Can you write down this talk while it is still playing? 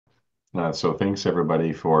So thanks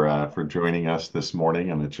everybody for joining us this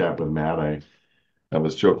morning on the chat with Matt. I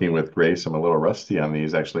was joking with Grace. I'm a little rusty on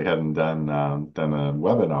these. Actually, hadn't done a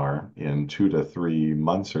webinar in 2 to 3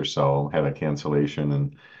 months or so. Had a cancellation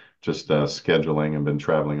and just scheduling and been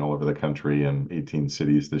traveling all over the country in 18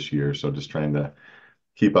 cities this year. So just trying to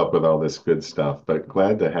keep up with all this good stuff. But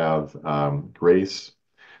glad to have Grace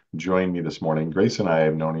join me this morning. Grace and I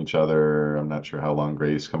have known each other. I'm not sure how long,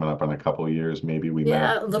 Grace, coming up on a couple of years. Maybe we met.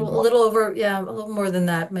 Yeah, a little over, yeah, a little more than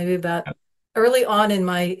that, maybe about early on in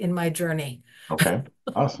my journey. Okay,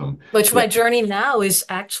 awesome. Which Yeah. my journey now is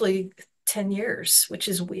actually 10 years, which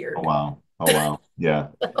is Oh weird. wow. Oh wow. Yeah.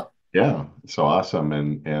 Yeah. So awesome.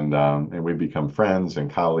 And we become friends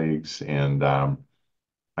and colleagues and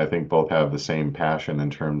I think both have the same passion in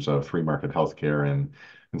terms of free market healthcare and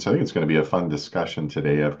so I think it's going to be a fun discussion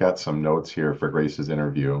today. I've got some notes here for Grace's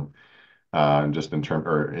interview. Just in term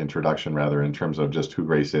or introduction rather, in terms of just who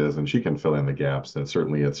Grace is, and she can fill in the gaps. That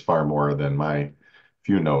certainly it's far more than my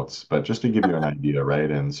few notes, but just to give you an idea, right?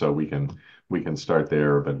 And so we can start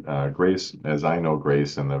there. But Grace, as I know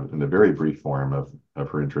Grace in the very brief form of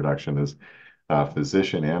her introduction, is a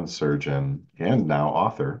physician and surgeon and now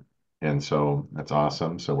author. And so that's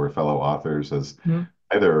awesome. So we're fellow authors as Mhm.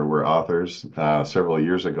 either we're authors several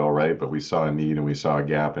years ago, right? But we saw a need and we saw a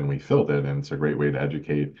gap and we filled it. And it's a great way to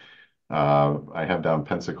educate. I have down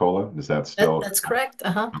Pensacola. Is that still That's correct.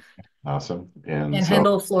 Uh-huh. awesome? And so,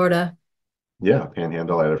 Panhandle, Florida. yeah,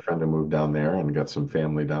 Panhandle. I had a friend who moved down there and got some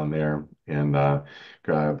family down there. And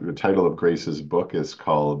the title of Grace's book is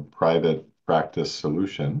called Private Practice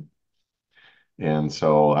Solution. And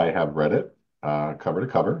so I have read it cover to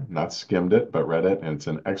cover, not skimmed it, but read it. And it's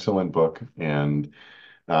an excellent book. And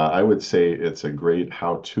I would say it's a great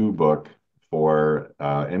how-to book for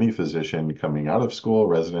any physician coming out of school,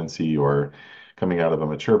 residency, or coming out of a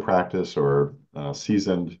mature practice or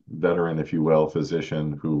seasoned veteran, if you will,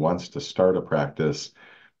 physician who wants to start a practice.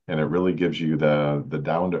 And it really gives you the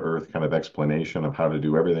down-to-earth kind of explanation of how to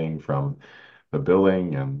do everything from the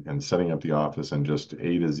billing and setting up the office and just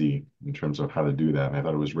A to Z in terms of how to do that. And I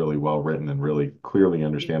thought it was really well written and really clearly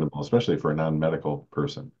understandable, especially for a non-medical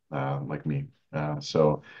person like me.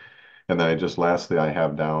 So and then I just lastly, I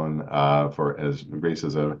have down for as Grace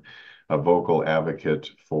is a vocal advocate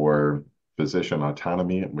for physician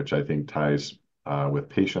autonomy, which I think ties with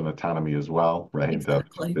patient autonomy as well, right? The two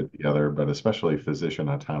Exactly. fit together, but especially physician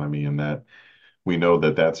autonomy, in that we know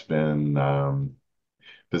that that's been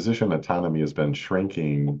physician autonomy has been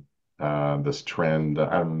shrinking. This trend,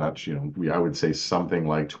 I'm not sure, I would say something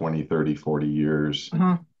like 20, 30, 40 years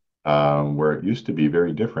Uh-huh. where it used to be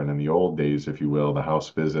very different in the old days, if you will, the house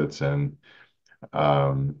visits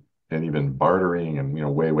um, and even bartering and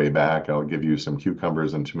way way back, I'll give you some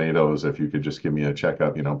cucumbers and tomatoes if you could just give me a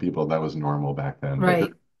checkup. People, that was normal back then. But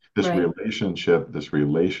Right. this Right. relationship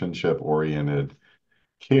oriented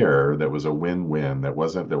care that was a win-win, that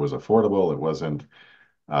was affordable, it wasn't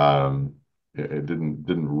um, it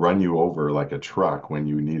didn't run you over like a truck when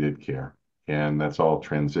you needed care. And that's all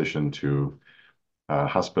transitioned to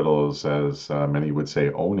hospitals, as many would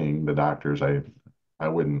say, owning the doctors. I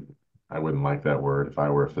wouldn't I wouldn't like that word if I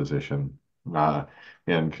were a physician. Uh,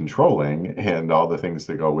 and controlling and all the things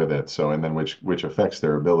that go with it. So, and then which affects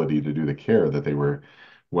their ability to do the care that they were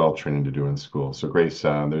well trained to do in school. So, Grace,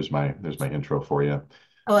 there's my intro for you.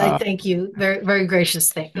 Oh, I Uh, thank you. Very, very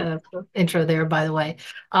gracious yeah. intro there, by the way.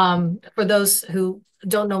 For those who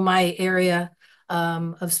don't know my area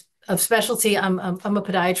of specialty, I'm a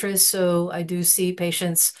podiatrist, so I do see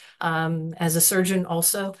patients as a surgeon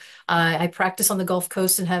also. I practice on the Gulf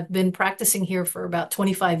Coast and have been practicing here for about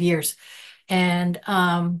 25 years. And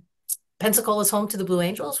Pensacola is home to the Blue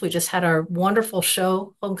Angels. We just had our wonderful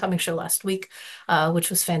show, homecoming show last week,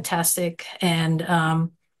 which was fantastic.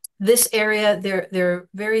 And this area, they're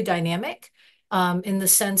very dynamic in the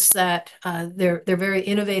sense that they're very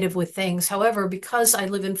innovative with things. However, because I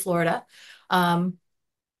live in Florida, um,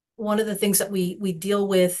 one of the things that we deal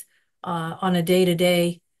with on a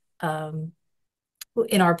day-to-day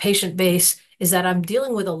in our patient base is that I'm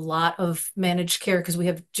dealing with a lot of managed care because we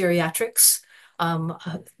have geriatrics.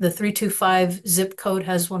 The 325 zip code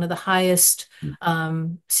has one of the highest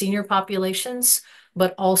senior populations,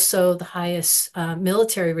 but also the highest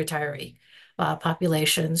military retiree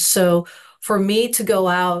populations. So for me to go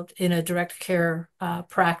out in a direct care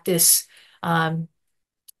practice um,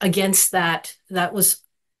 against that, that was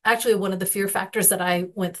actually one of the fear factors that I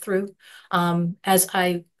went through as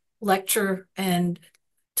I lecture and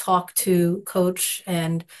talk to, coach,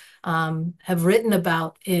 and have written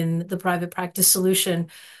about in the private practice solution.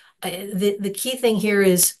 The key thing here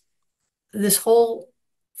is this whole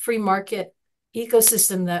free market.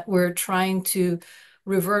 ecosystem that we're trying to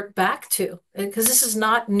revert back to. Because this is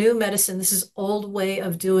not new medicine. This is old way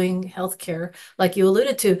of doing healthcare. Like you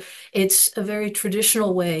alluded to, it's a very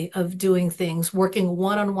traditional way of doing things, working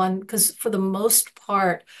one-on-one. Because for the most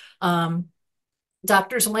part, um,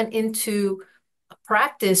 doctors went into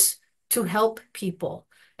practice to help people.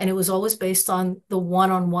 And it was always based on the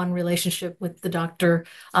one-on-one relationship with the doctor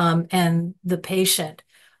and the patient.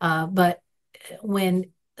 But when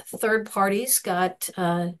third parties got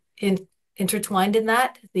intertwined in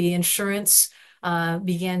that, the insurance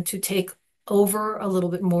began to take over a little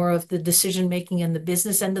bit more of the decision making and the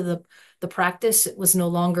business end of the practice. It was no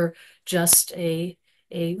longer just a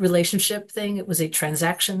relationship thing. It was a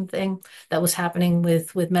transaction thing that was happening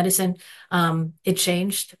with medicine. It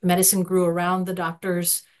changed. Medicine grew around the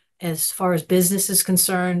doctors as far as business is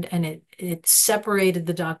concerned, and it separated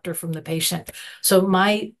the doctor from the patient. So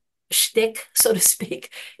my shtick, so to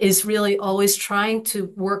speak, is really always trying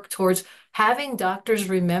to work towards having doctors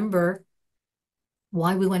remember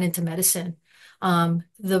why we went into medicine.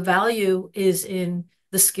 The value is in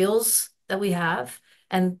the skills that we have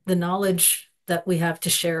and the knowledge that we have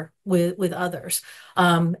to share with others.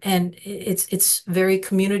 And it's very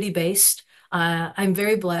community based. I'm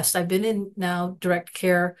very blessed. I've been in now direct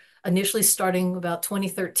care initially starting about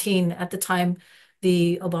 2013. At the time,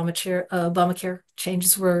 the Obamacare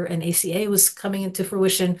changes were, and ACA was coming into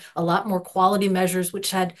fruition, a lot more quality measures,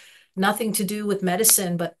 which had nothing to do with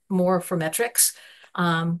medicine, but more for metrics.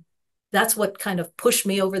 Um, that's what kind of pushed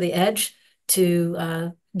me over the edge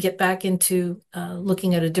to get back into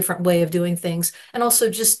looking at a different way of doing things. And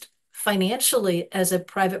also just financially as a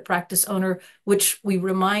private practice owner, which we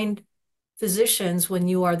remind physicians when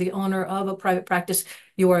you are the owner of a private practice,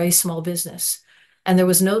 you are a small business. And there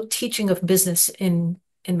was no teaching of business in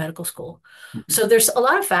medical school. Mhm. So there's a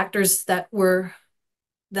lot of factors that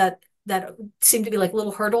seem to be like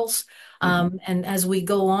little hurdles. Mhm. And as we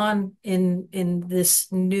go on in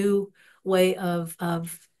this new way of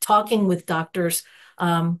talking with doctors,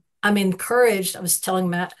 I'm encouraged. I was telling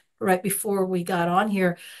Matt right before we got on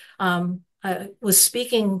here. I was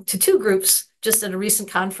speaking to two groups just at a recent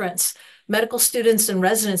conference. Medical students and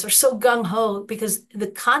residents are so gung ho because the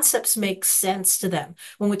concepts make sense to them.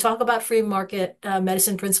 When we talk about free market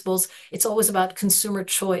medicine principles, it's always about consumer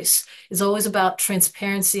choice. It's always about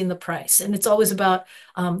transparency in the price. And it's always about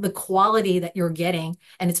the quality that you're getting.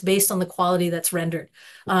 And it's based on the quality that's rendered.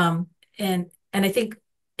 Um, and I think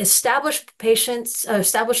established patients,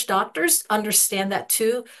 established doctors understand that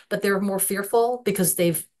too, but they're more fearful because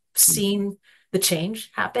they've seen the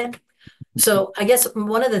change happen. So I guess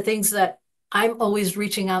one of the things that I'm always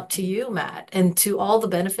reaching out to you, Matt, and to all the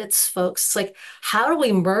benefits folks. It's like, how do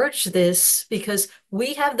we merge this? Because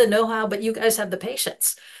we have the know-how, but you guys have the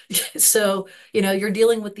patience. So, you're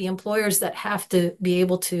dealing with the employers that have to be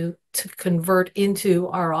able to convert into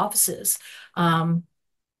our offices. Um,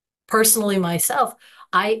 Personally, myself,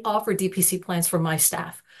 I offer DPC plans for my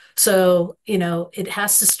staff. So, it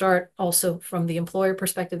has to start also from the employer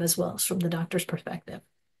perspective as well as from the doctor's perspective.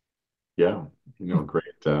 Yeah, great.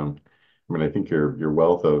 I mean, I think your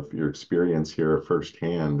wealth of your experience here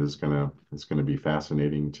firsthand is gonna be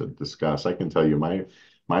fascinating to discuss. I can tell you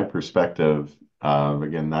my perspective,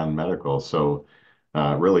 again, non-medical. So,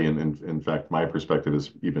 really, in fact, my perspective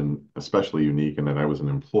is even especially unique in that I was an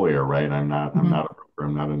employer, right? I'm Mhm. not a broker,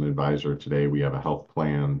 I'm not an advisor today. We have a health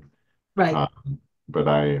plan, Right. um, but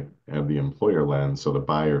I have the employer lens, so the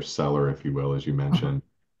buyer seller, if you will, as you Mhm. mentioned.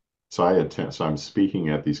 So I'm speaking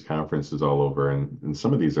at these conferences all over, and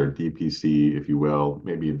some of these are DPC, if you will,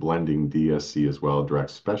 maybe blending DSC as well, direct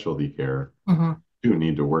specialty care, Mhm. do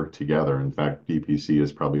need to work together. In fact, DPC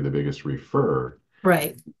is probably the biggest refer,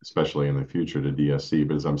 Right. especially in the future to DSC.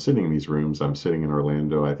 But as I'm sitting in these rooms, I'm sitting in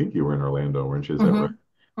Orlando. I think you were in Orlando, weren't you? Is that right?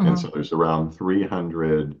 Mhm. And so Mhm. there's around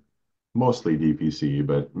 300, mostly DPC,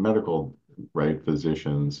 but medical, right,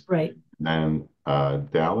 physicians. Right. And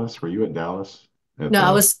Dallas, were you at Dallas at No, I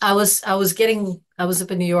the was I was I was getting I was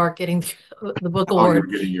up in New York getting the book Oh, you're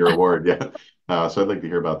award. getting your award, yeah. So I'd like to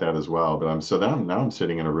hear about that as well. But I'm so now I'm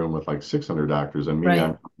sitting in a room with like 600 doctors, and me, Right.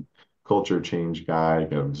 I'm a culture change guy. I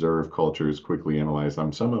can observe cultures, quickly analyze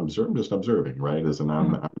them. Some observe, just observing, right? As an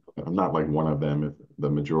Mhm. I'm not like one of them, if the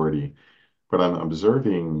majority, but I'm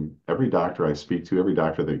observing every doctor I speak to, every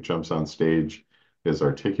doctor that jumps on stage is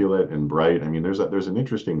articulate and bright. I mean, there's an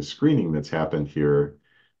interesting screening that's happened here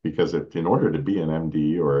because in order to be an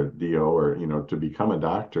MD or a DO or to become a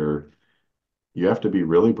doctor you have to be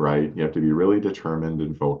really bright, you have to be really determined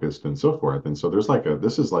and focused and so forth. And so this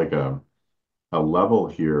is like a level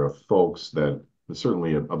here of folks that is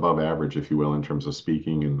certainly above average, if you will, in terms of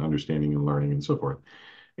speaking and understanding and learning and so forth.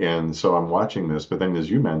 And so I'm watching this, but then as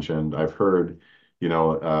you mentioned, I've heard, they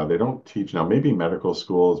don't teach now, maybe medical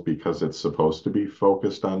schools because it's supposed to be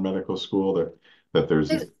focused on medical school that there's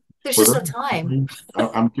There's, there's were just there no any time.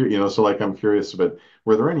 offerings? I'm curious, so like I'm curious, but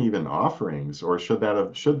were there any even offerings or should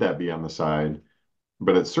that be on the side?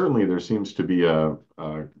 But it certainly there seems to be a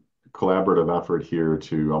collaborative effort here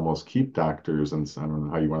to almost keep doctors, and I don't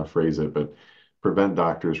know how you want to phrase it, but prevent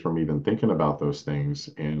doctors from even thinking about those things.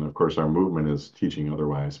 And of course, our movement is teaching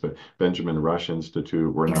otherwise. But Benjamin Rush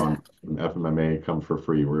Institute, we're now Exactly. in FMMA, come for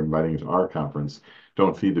free. We're inviting you to our conference.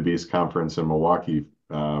 Don't Feed the Beast conference in Milwaukee.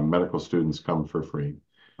 Medical students come for free.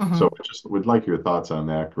 So Hmm. I just would like your thoughts on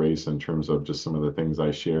that, Grace, in terms of just some of the things I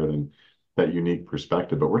shared and that unique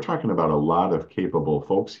perspective. But we're talking about a lot of capable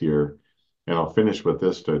folks here. And I'll finish with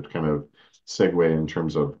this to kind of segue in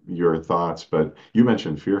terms of your thoughts. But you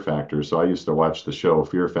mentioned Fear Factor. So I used to watch the show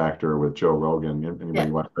Fear Factor with Joe Rogan. Anybody Yeah,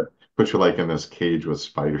 watch that? Put you like in this cage with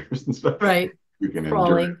spiders and stuff. right. You can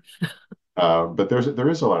endure. Crawling. But there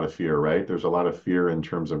is a lot of fear, right? There's a lot of fear in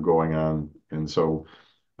terms of going on. And so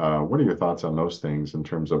what are your thoughts on those things in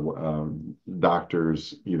terms of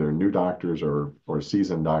doctors, either new doctors or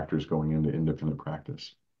seasoned doctors going into independent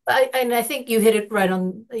practice? I think you hit it right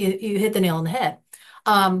on, you hit the nail on the head.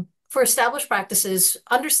 For established practices,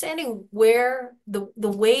 understanding where the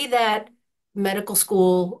way that medical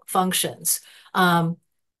school functions. Um,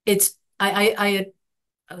 it's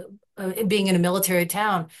being in a military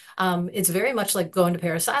town, it's very much like going to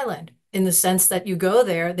Paris Island in the sense that you go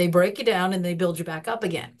there, they break you down and they build you back up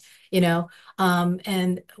again, you know?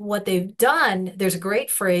 And what they've done, there's a great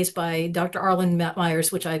phrase by Dr. Arlen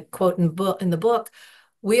Myers, which I quote in the book,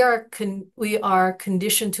 we are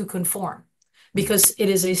conditioned to conform because it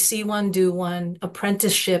is a see one, do one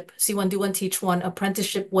apprenticeship, see one, do one, teach one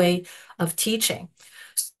apprenticeship way of teaching.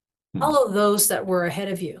 Hmm. All of those that were ahead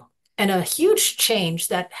of you. And a huge change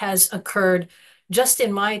that has occurred just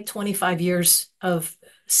in my 25 years of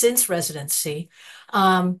since residency.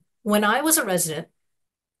 When I was a resident,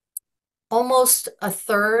 almost a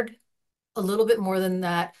third, a little bit more than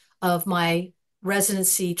that, of my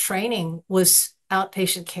residency training was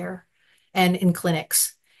outpatient care and in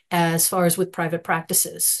clinics, as far as with private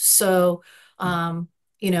practices. So,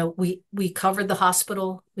 we covered the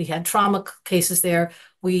hospital. We had trauma cases there.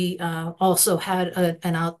 We also had an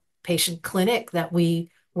outpatient clinic that we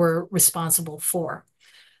were responsible for.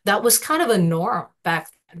 That was kind of a norm back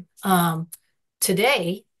then.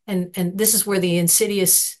 Today, and this is where the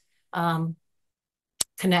insidious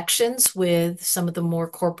connections with some of the more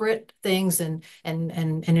corporate things and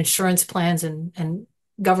insurance plans and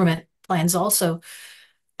government plans also.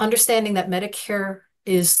 Understanding that Medicare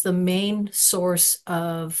is the main source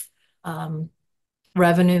of um,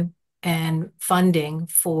 revenue and funding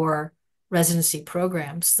for residency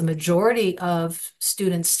programs. The majority of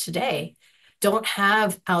students today don't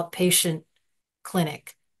have outpatient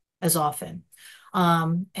clinic as often.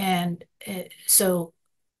 So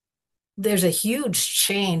there's a huge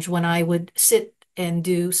change when I would sit and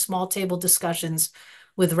do small table discussions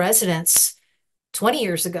with residents 20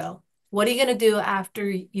 years ago. What are you going to do after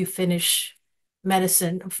you finish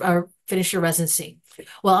medicine or finish your residency?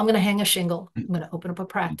 Well, I'm going to hang a shingle. I'm going to open up a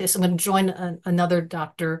practice. I'm going to join another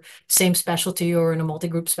doctor, same specialty or in a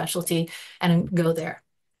multi-group specialty, and go there.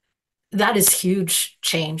 That is huge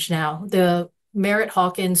change now. The Merritt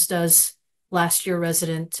Hawkins does last year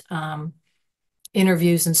resident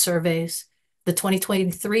interviews and surveys. The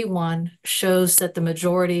 2023 one shows that the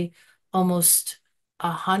majority, almost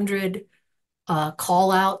 100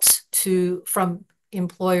 call outs from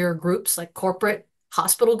employer groups like corporate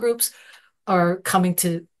hospital groups are coming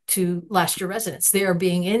to last year residents. They are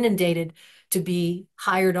being inundated to be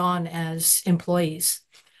hired on as employees.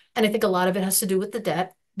 And I think a lot of it has to do with the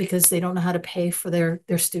debt because they don't know how to pay for their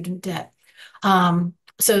student debt.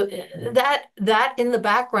 So that in the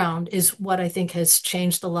background is what I think has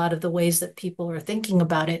changed a lot of the ways that people are thinking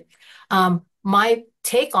about it. My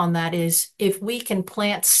take on that is if we can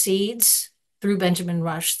plant seeds through Benjamin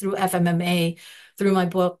Rush, through FMMA, through my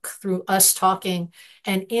book, through us talking,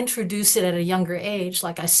 and introduce it at a younger age,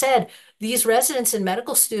 like I said, these residents and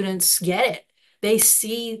medical students get it. They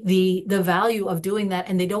see the value of doing that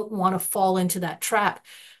and they don't want to fall into that trap.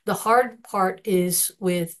 The hard part is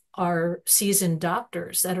with our seasoned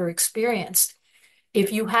doctors that are experienced.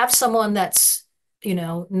 If you have someone that's,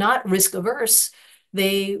 not risk averse,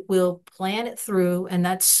 they will plan it through, and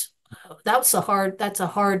that's a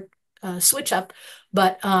hard switch up,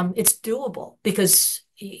 but it's doable because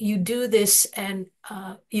you do this and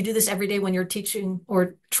you do this every day when you're teaching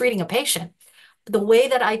or treating a patient. the way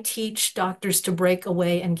that I teach doctors to break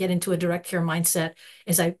away and get into a direct care mindset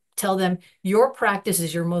is I tell them, your practice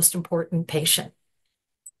is your most important patient.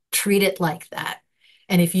 Treat it like that.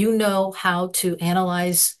 And if you know how to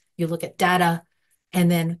analyze, you look at data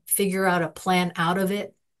and then figure out a plan out of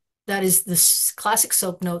it, that is this classic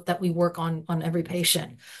soap note that we work on every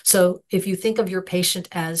patient. So if you think of your patient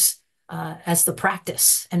as the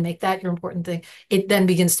practice and make that your important thing, it then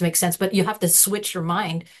begins to make sense. But you have to switch your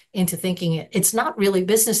mind into thinking it's not really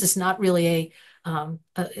business is not really going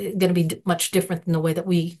to be much different than the way that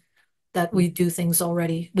we do things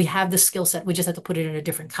already. We have the skill set. We just have to put it in a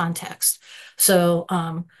different context. So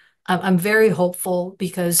I'm very hopeful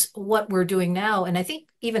because what we're doing now, and I think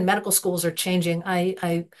even medical schools are changing.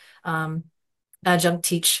 I adjunct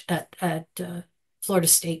teach at Florida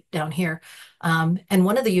State down here. And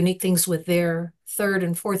one of the unique things with their third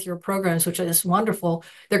and fourth year programs, which is wonderful,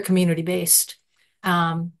 they're community based.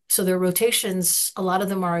 So their rotations, a lot of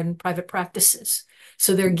them are in private practices.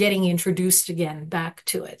 So they're getting introduced again back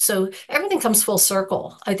to it. So everything comes full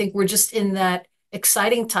circle. I think we're just in that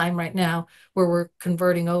exciting time right now where we're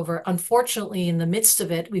converting over. Unfortunately, in the midst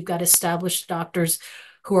of it, we've got established doctors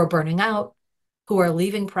who are burning out, who are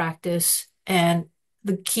leaving practice. And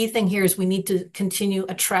the key thing here is we need to continue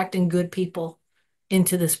attracting good people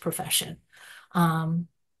into this profession. Um,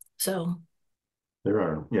 so, There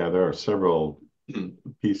are several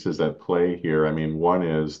pieces at play here. I mean, one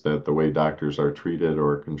is that the way doctors are treated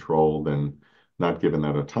or controlled and not given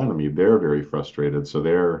that autonomy, they're very frustrated. So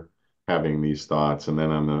they're having these thoughts. And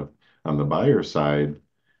then on the buyer side,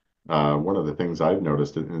 one of the things I've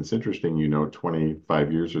noticed, and it's interesting,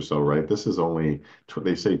 25 years or so, right? This is only,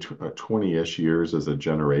 they say 20-ish years as a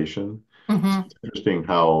generation. So mhm, it's interesting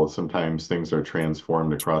how sometimes things are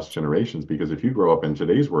transformed across generations, because if you grow up in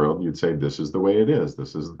today's world, you'd say, this is the way it is.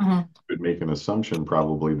 mhm, Would make an assumption,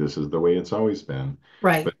 probably this is the way it's always been.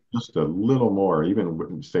 right. But just a little more,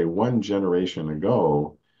 even say one generation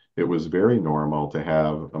ago, it was very normal to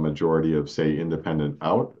have a majority of, say, independent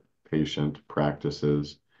outpatient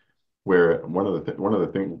practices where one of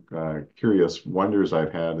the curious wonders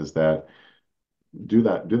I've had is that do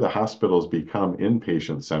the hospitals become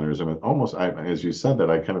inpatient centers? And it almost, as you said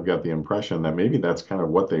that, I kind of got the impression that maybe that's kind of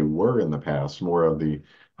what they were in the past, more of the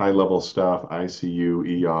high level stuff, ICU,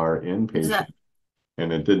 ER, inpatient. Exactly.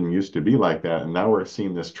 And it didn't used to be like that. And now we're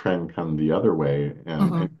seeing this trend come the other way.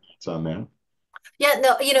 And it's on that. Yeah,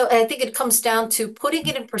 no, I think it comes down to putting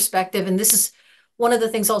it in perspective. And this is one of the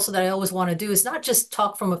things also that I always want to do is not just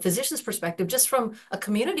talk from a physician's perspective, just from a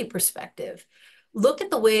community perspective. Look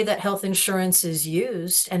at the way that health insurance is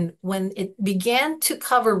used. And when it began to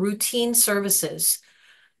cover routine services,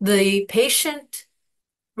 the patient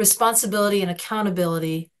responsibility and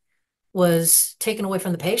accountability was taken away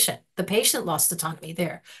from the patient. The patient lost autonomy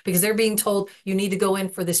there because they're being told you need to go in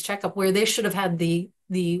for this checkup where they should have had the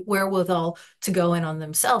wherewithal to go in on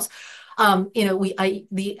themselves.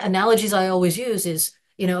 The analogies I always use is,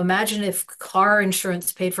 imagine if car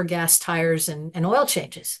insurance paid for gas, tires, and oil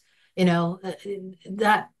changes.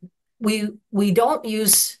 That we don't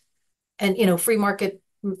use, and free market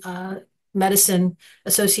uh, medicine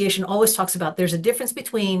association always talks about there's a difference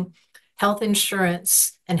between health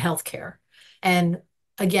insurance and healthcare. And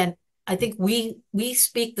again, I think we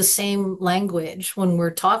speak the same language when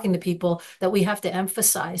we're talking to people, that we have to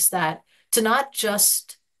emphasize that to not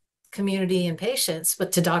just community and patients,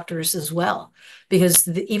 but to doctors as well, because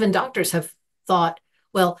even doctors have thought,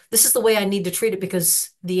 well, this is the way I need to treat it because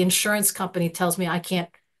the insurance company tells me I can't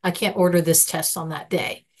order this test on that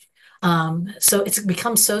day. So it's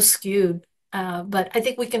become so skewed. But I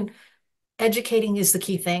think educating is the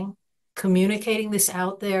key thing. Communicating this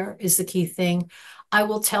out there is the key thing. I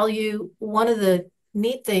will tell you, one of the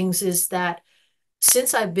neat things is that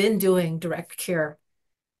since I've been doing direct care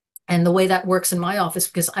and the way that works in my office,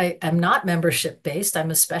 because I am not membership based,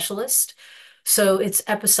 I'm a specialist. So it's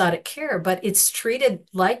episodic care, but it's treated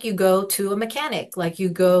like you go to a mechanic, like you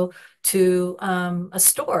go to a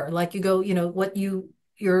store, like you go,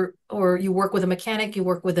 or you work with a mechanic, you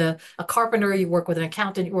work with a carpenter, you work with an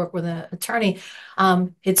accountant, you work with an attorney.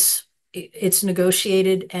 It's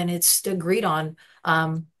negotiated and it's agreed on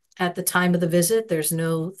at the time of the visit. There's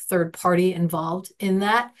no third party involved in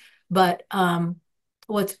that. But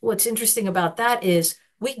what's interesting about that is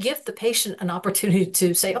we give the patient an opportunity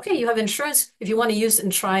to say, okay, you have insurance. If you want to use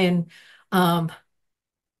it and um,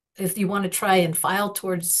 if you want to try and file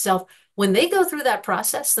towards self, when they go through that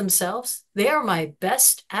process themselves, they are my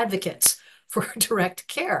best advocates for direct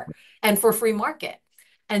care and for free market.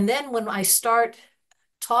 And then when I start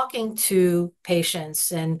talking to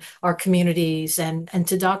patients and our communities and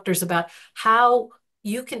to doctors about how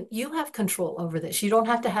you have control over this. You don't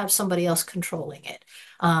have to have somebody else controlling it.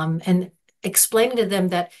 And explaining to them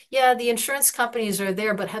that, yeah, the insurance companies are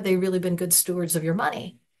there, but have they really been good stewards of your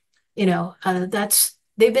money? That's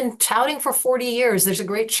they've been touting for 40 years. There's a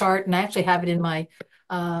great chart, and I actually have it in my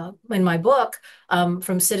book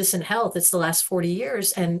from Citizen Health. It's the last 40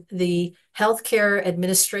 years, and the healthcare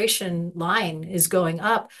administration line is going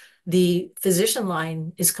up. The physician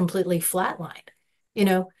line is completely flatlined. You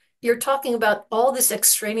know, you're talking about all this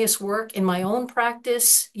extraneous work in my own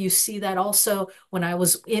practice. You see that also when I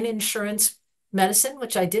was in insurance medicine,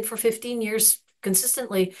 which I did for 15 years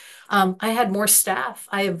consistently. I had more staff.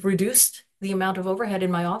 I have reduced the amount of overhead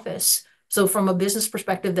in my office. So from a business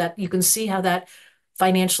perspective, that you can see how that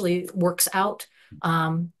financially works out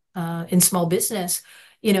in small business.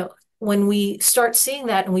 When we start seeing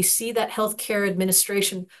that and we see that healthcare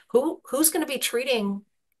administration, who's going to be treating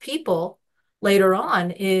people later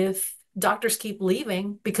on if doctors keep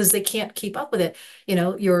leaving because they can't keep up with it?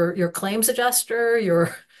 Your claims adjuster,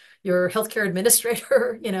 your healthcare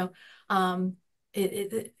administrator, um,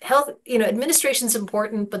 health, administration is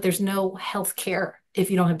important, but there's no health care if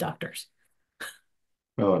you don't have doctors.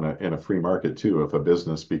 Well, in a free market too, if a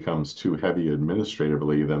business becomes too heavy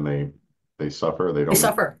administratively, then they suffer. They They don't make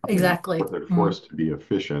suffer. money. Exactly. They're Mm, forced to be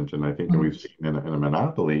efficient, and I think mm. we've seen in a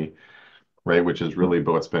monopoly, right, which is really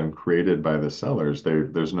what's been created by the sellers. They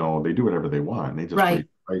do whatever they want. They just raise Right,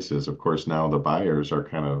 prices. Of course, now the buyers are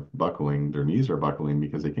kind of buckling. Their knees are buckling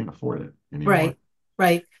because they can't afford it anymore. right,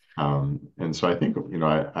 right. And so I think,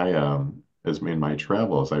 as in my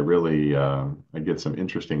travels, I get some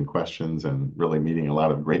interesting questions and really meeting a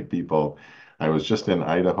lot of great people. I was just in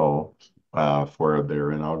Idaho for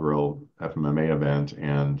their inaugural FMMA event,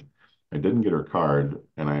 and I didn't get her card,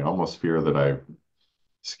 and I almost fear that I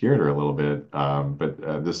scared her a little bit.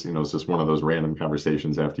 But this, is just one of those random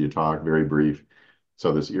conversations after you talk, very brief.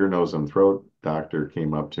 So this ear, nose, and throat doctor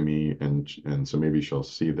came up to me, and so maybe she'll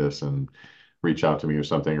see this and reach out to me or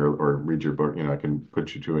something, or read your book. I can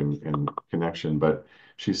put you two in connection. But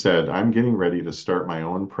she said, I'm getting ready to start my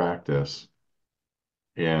own practice,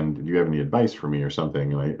 and do you have any advice for me or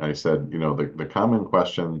something? And I said, the common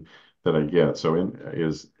question that I get,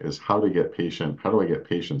 is how do I get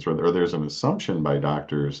patients? Or there's an assumption by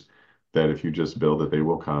doctors that if you just build it, they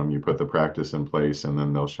will come, you put the practice in place, and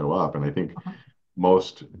then they'll show up. And I think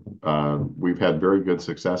most we've had very good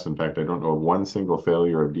success. In fact, I don't know of one single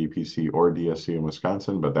failure of DPC or DSC in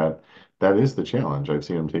Wisconsin, but that is the challenge. I've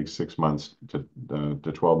seen them take 6 months to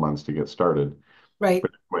 12 months to get started. Right.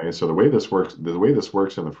 So the way this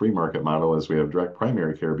works in the free market model is we have direct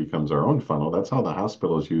primary care becomes our own funnel. That's how the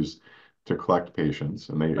hospitals use to collect patients,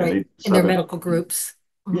 and they Right. do In their seven, medical groups.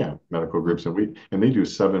 Mm, yeah, medical mm, groups, and they do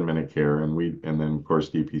 7 minute care, and then of course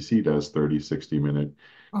DPC does 30, 60 minute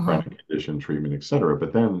mhm. chronic condition treatment, et cetera.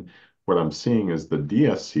 But then what I'm seeing is the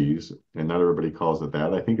DSCs, and not everybody calls it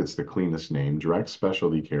that. I think it's the cleanest name, direct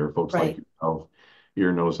specialty care, folks like Right. yourself,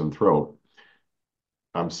 ear, nose, and throat.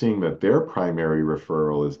 I'm seeing that their primary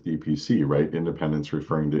referral is DPC, right? Independents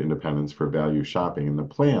referring to independents for value shopping. And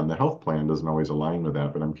the health plan doesn't always align with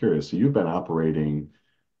that, but I'm curious. So you've been operating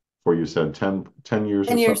for, you said 10 years or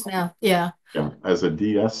 10 so, years now. Yeah. yeah, as a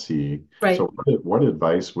DSC. So Right. what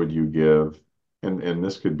advice would you give? And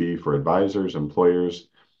this could be for advisors, employers,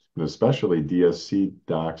 and especially DSC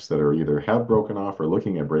docs that are either have broken off or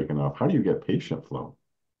looking at breaking off. How do you get patient flow?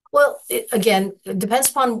 Well, again, it depends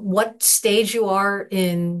upon what stage you are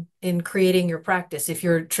in creating your practice. If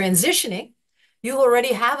you're transitioning, you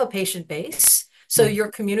already have a patient base, so Hmm.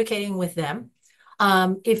 you're communicating with them.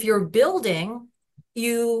 If you're building,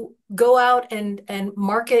 you go out and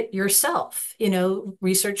market yourself,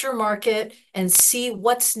 research your market and see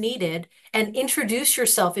what's needed and introduce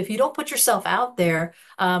yourself. If you don't put yourself out there,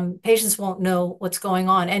 patients won't know what's going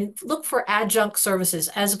on. And look for adjunct services.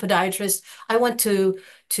 As a podiatrist, I went to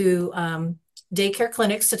daycare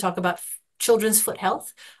clinics to talk about children's foot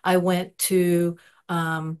health. I went to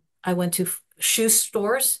shoe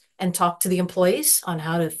stores and talked to the employees on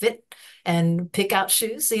how to fit and pick out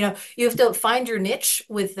shoes. You have to find your niche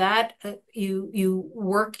with that. You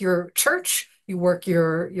work your church, you work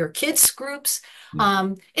your kids groups.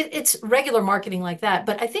 It's regular marketing like that.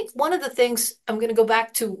 But I think one of the things, I'm going to go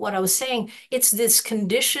back to what I was saying, it's this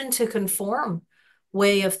condition to conform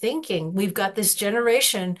way of thinking. We've got this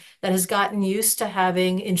generation that has gotten used to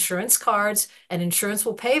having insurance cards, and insurance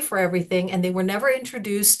will pay for everything, and they were never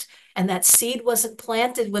introduced, and that seed wasn't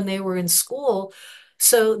planted when they were in school.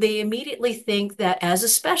 So they immediately think that as a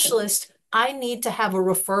specialist, I need to have a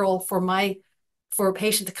referral for a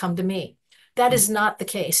patient to come to me. That Mm, is not the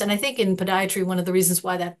case. And I think in podiatry, one of the reasons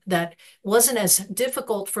why that wasn't as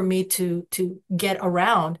difficult for me to get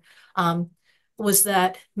around um, was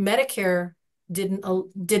that Medicare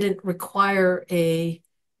didn't require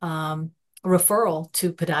um, referral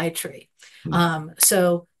to podiatry. mm,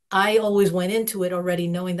 So I always went into it already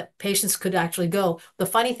knowing that patients could actually go. The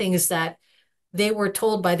funny thing is that they were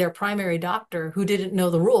told by their primary doctor who didn't know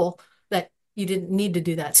the rule that you didn't need to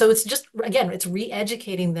do that. So it's just, again, it's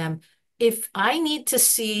re-educating them. If I need to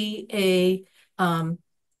see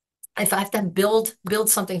if I have to build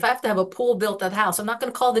something, if I have to have a pool built at the house, I'm not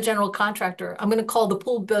going to call the general contractor. I'm going to call the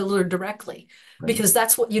pool builder directly right. because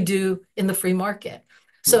that's what you do in the free market.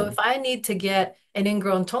 So Mm, if I need to get an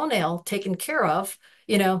ingrown toenail taken care of,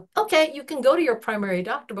 okay, you can go to your primary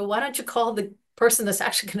doctor, but why don't you call the person that's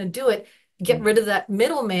actually going to do it, get mm, rid of that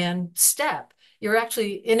middleman step. You're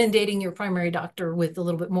actually inundating your primary doctor with a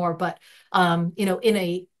little bit more, but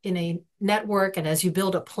in a network and as you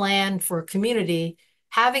build a plan for a community,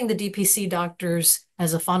 having the DPC doctors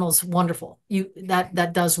as a funnel is wonderful.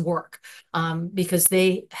 That does work because um,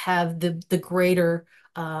 they have the greater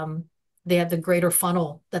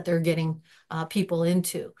funnel that they're getting people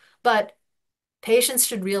into. But patients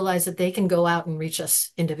should realize that they can go out and reach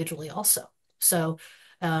us individually also. So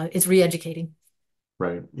it's re-educating.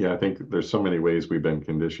 right. Yeah, I think there's so many ways we've been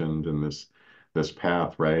conditioned in this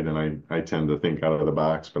path, right? And I tend to think out of the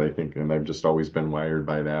box, but I think, and I've just always been wired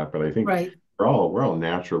by that. But I think Right. we're all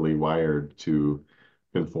naturally wired to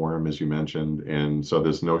conform, as you mentioned. And so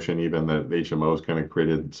this notion even that HMOs kind of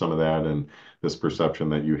created some of that, and this perception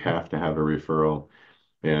that you have to have a referral.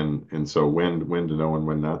 And so when to know and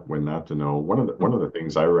when not to know. One of the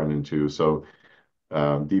things I run into, so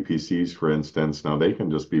DPCs, for instance, now they can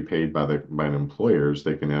just be paid by an employers.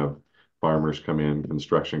 They can have farmers come in,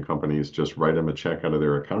 construction companies just write them a check out of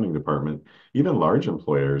their accounting department. Even large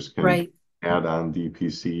employers can Right. add on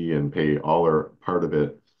DPC and pay all or part of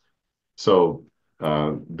it. So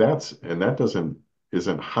that doesn't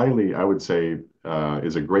isn't highly, I would say,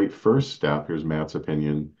 is a great first step. Here's Matt's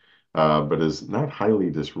opinion, but is not highly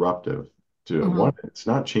disruptive. To one, Hmm. it's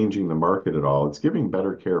not changing the market at all. It's giving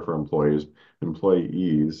better care for employees,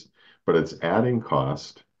 but it's adding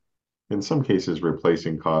cost. In some cases,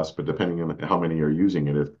 replacing cost, but depending on how many are using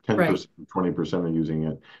it, if Right. 10%, 20% are using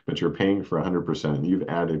it, but you're paying for 100%, you've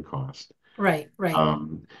added cost. Right. Right.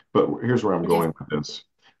 Um, but here's where I'm And going with this.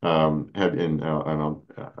 And I'll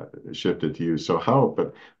shift it to you. So how,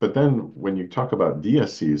 but then when you talk about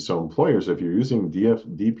DSCs, so employers, if you're using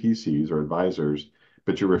DPCs or advisors,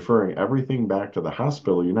 but you're referring everything back to the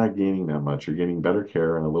hospital, you're not gaining that much. You're getting better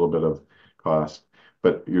care and a little bit of cost,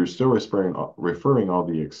 but you're still referring all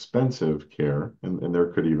the expensive care, and there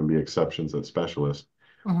could even be exceptions at specialists.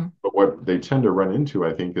 mhm. But what they tend to run into,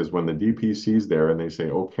 I think, is when the DPC's there and they say,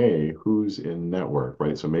 okay, who's in network,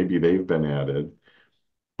 right? So maybe they've been added,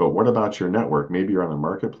 but what about your network? Maybe you're on a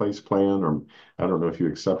marketplace plan, or I don't know if you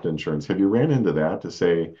accept insurance. Have you ran into that to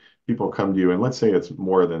say people come to you and let's say it's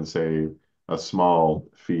more than, say, a small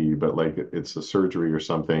fee, but like it's a surgery or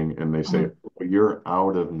something, and they say, Mhm. well, you're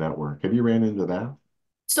out of network. Have you ran into that?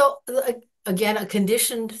 So again, a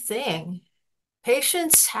conditioned thing.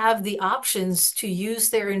 Patients have the options to use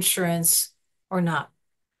their insurance or not.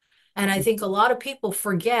 And I think a lot of people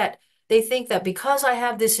forget, they think that because I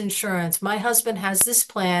have this insurance, my husband has this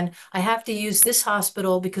plan, I have to use this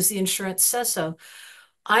hospital because the insurance says so.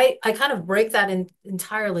 I kind of break that in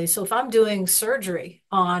entirely. So if I'm doing surgery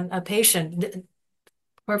on a patient,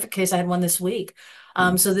 perfect case, I had one this week.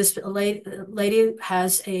 Mm, So this lady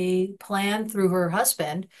has a plan through her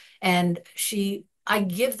husband, and I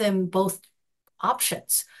give them both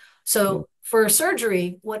options. mm, So for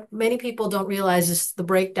surgery, what many people don't realize is the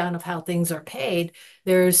breakdown of how things are paid.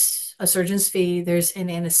 There's a surgeon's fee, there's an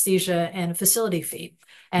anesthesia and a facility fee.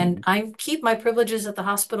 And mm, I keep my privileges at the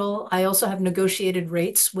hospital. I also have negotiated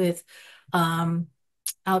rates with um,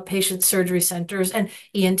 outpatient surgery centers, and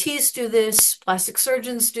ENTs do this, plastic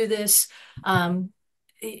surgeons do this. Um,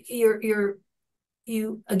 you're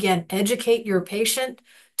you again educate your patient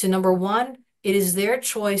to number one, it is their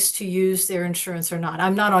choice to use their insurance or not.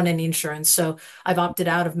 I'm not on any insurance, so I've opted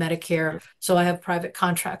out of Medicare. So I have private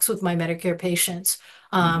contracts with my Medicare patients.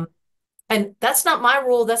 mm, Um, and that's not my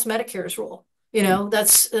rule, that's Medicare's rule.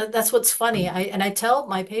 That's what's funny. mm, I tell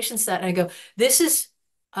my patients that and I go, this is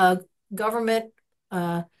a government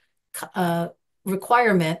uh, uh,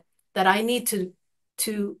 requirement that I need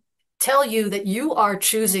to tell you that you are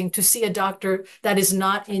choosing to see a doctor that is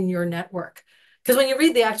not in your network. Because when you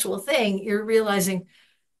read the actual thing, you're realizing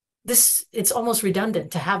it's almost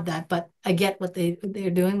redundant to have that, but I get what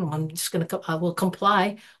they're doing. I will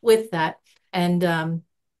comply with that. And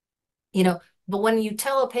you know, but when you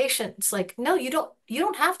tell a patient, it's like, no, you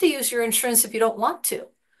don't have to use your insurance if you don't want to.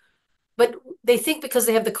 But they think because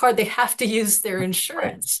they have the card, they have to use their Right.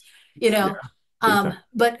 insurance, you Yeah, know. big time.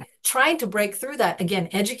 But trying to break through that, again,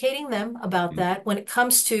 educating them about Mm. that when it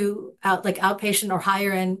comes to like outpatient or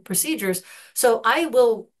higher end procedures. So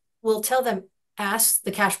will tell them, ask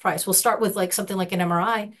the cash price. We'll start with like something like an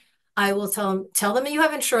MRI. I will tell them that you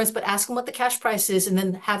have insurance, but ask them what the cash price is, and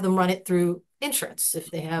then have them run it through insurance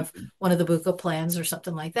if they have one of the Buca plans or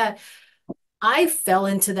something like that. I fell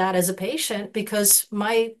into that as a patient because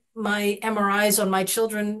my MRIs on my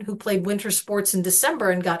children who played winter sports in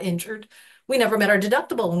December and got injured, we never met our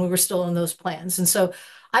deductible when we were still on those plans. And so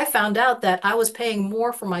I found out that I was paying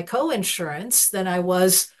more for my co-insurance than I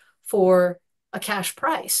was for a cash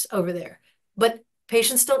price over there. But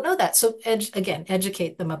patients don't know that. So again,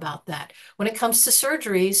 educate them about that. When it comes to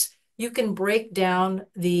surgeries, you can break down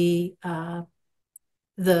the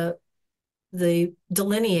they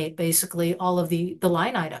delineate basically all of the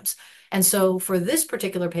line items. And so for this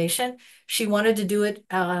particular patient, she wanted to do it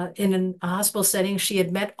in a hospital setting. She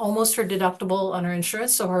had met almost her deductible on her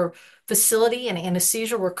insurance, so her facility and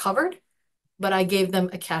anesthesia were covered, but I gave them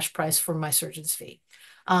a cash price for my surgeon's fee.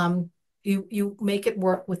 You make it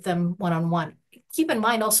work with them one-on-one. Keep in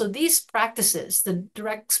mind also these practices, the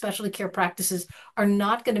direct specialty care practices, are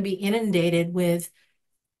not going to be inundated with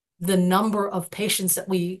the number of patients that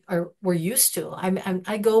we're used to.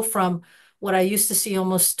 I go from what I used to see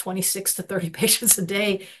almost 26 to 30 patients a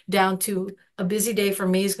day down to a busy day for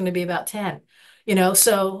me is going to be about 10.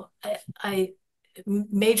 So I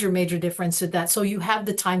major difference with that. So you have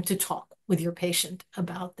the time to talk with your patient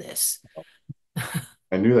about this.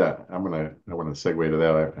 I knew that. I want to segue to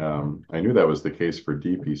that. I knew that was the case for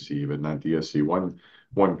DPC, but not DSC. One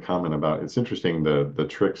comment about it's interesting the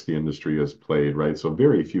tricks the industry has played, right? So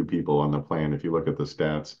very few people on the plan, if you look at the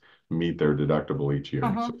stats, meet their deductible each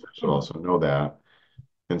year. So Mhm, first of all, mhm. so know that.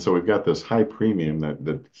 And so we've got this high premium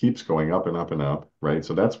that keeps going up and up and up, right?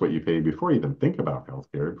 So that's what you pay before you even think about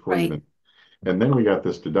healthcare, before you Right. even and then we got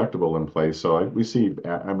this deductible in place. So we see,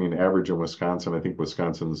 I mean, average in Wisconsin, I think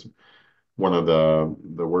Wisconsin's one of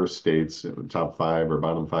the worst states, top five or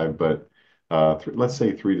bottom five, but let's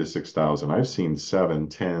say 3 to 6 thousand. I've seen 7,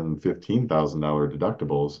 10, $15,000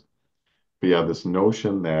 deductibles. But yeah, this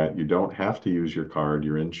notion that you don't have to use your card,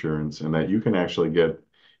 your insurance, and that you can actually get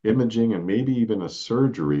imaging and maybe even a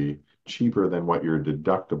surgery cheaper than what your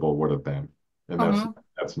deductible would have been. And Mhm.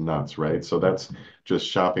 that's nuts, right? So that's just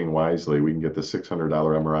shopping wisely. We can get the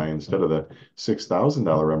 $600 MRI instead of the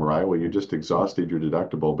 $6,000 MRI. Well, you just exhausted your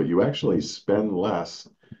deductible, but you actually spend less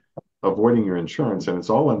avoiding your insurance, and it's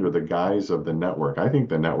all under the guise of the network. I think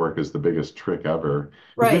the network is the biggest trick ever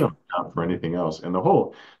because we Right. don't shop for anything else. And the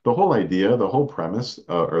whole idea, the whole premise,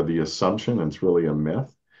 or the assumption, and it's really a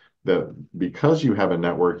myth that because you have a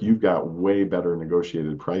network, you've got way better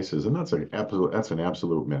negotiated prices, and that's an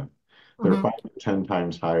absolute myth. They're Mhm. 5 to 10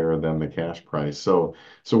 times higher than the cash price. So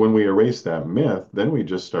when we erase that myth, then we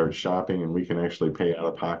just start shopping, and we can actually pay out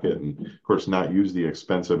of pocket, and of course not use the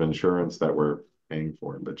expensive insurance that we're paying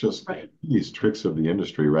for it, but just Right. these tricks of the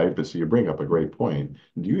industry, right? But so you bring up a great point.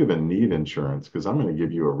 Do you even need insurance? Because I'm going to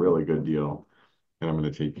give you a really good deal and I'm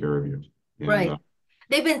going to take care of you. And Right.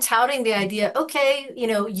 They've been touting the idea, okay,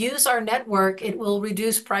 use our network, it will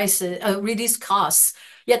reduce prices, reduce costs.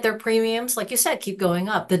 Yet their premiums, like you said, keep going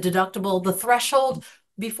up. The deductible, the threshold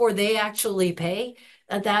before they actually pay,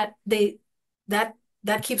 that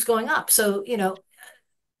that keeps going up. So,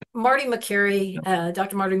 Marty McCary,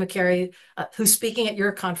 Dr. Marty McCary, who's speaking at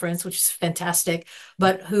your conference, which is fantastic,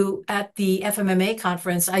 but who at the FMMA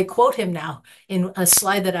conference, I quote him now in a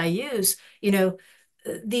slide that I use,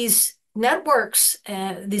 these networks,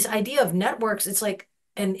 this idea of networks, it's like,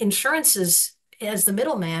 and insurances as the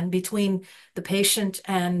middleman between the patient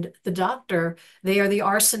and the doctor, they are the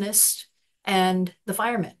arsonist and the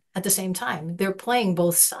fireman at the same time. They're playing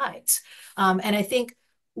both sides. And I think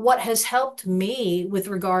what has helped me with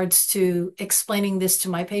regards to explaining this to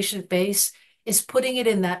my patient base is putting it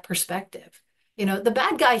in that perspective. The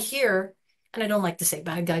bad guy here, and I don't like to say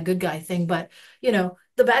bad guy, good guy thing, but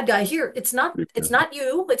the bad guy here, it's not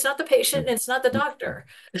you, it's not the patient, and it's not the doctor.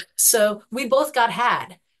 So we both got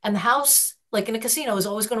had, and the house, like in a casino, is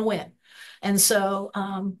always going to win. And so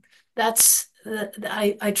that's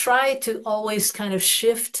I try to always kind of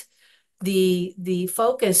shift the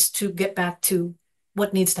focus to get back to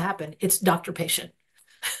what needs to happen. It's doctor patient.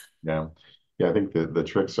 yeah, yeah, I think the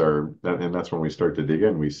tricks are that, and that's when we start to dig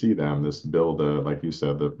in. We see them, this build, like you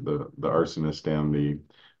said, the arsonist and the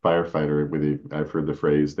firefighter, I've heard the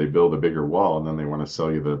phrase, they build a bigger wall and then they want to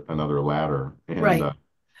sell you another ladder. And Right.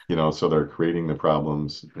 so they're creating the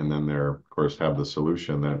problems and then they're, of course, have the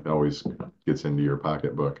solution that always gets into your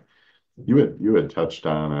pocketbook. You had touched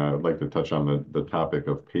on, I'd like to touch on the topic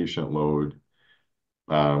of patient load.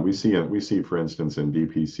 We see, for instance, in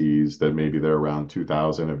DPCs that maybe they're around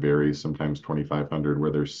 2,000. It varies, sometimes 2,500,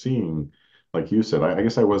 where they're seeing, like you said, I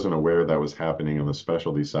guess I wasn't aware that was happening on the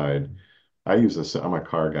specialty side. I'm a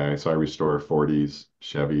car guy, so I restore 40s,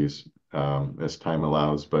 Chevys, as time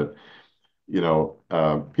allows. But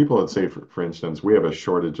people would say, for instance, we have a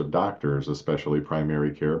shortage of doctors, especially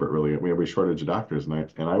primary care, but really we have a shortage of doctors. And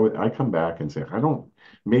I come back and say, I don't,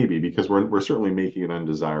 maybe because we're certainly making it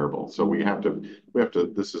undesirable. So we have to,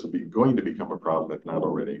 this is going to become a problem if not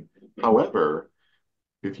already. However,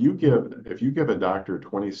 if you give a doctor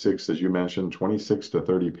 26, as you mentioned, 26 to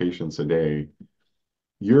 30 patients a day,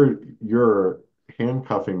 you're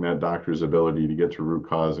handcuffing that doctor's ability to get to root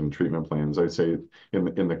cause and treatment plans. I'd say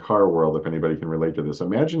in the car world, if anybody can relate to this,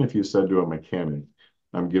 imagine if you said to a mechanic,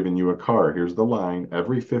 I'm giving you a car, here's the line,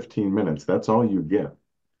 every 15 minutes, that's all you get.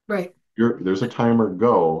 Right, There's a timer,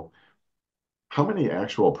 go. How many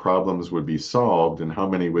actual problems would be solved and how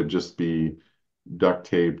many would just be duct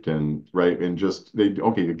taped and right and just they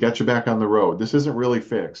okay, got you back on the road. This isn't really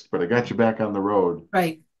fixed, but I got you back on the road.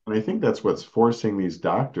 right. And I think that's what's forcing these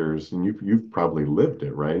doctors, and you've probably lived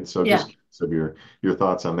it, right? So Yeah, just curious of your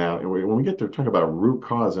thoughts on that. And when we get to talk about root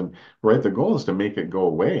cause, and right, the goal is to make it go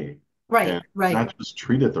away right, and right. not just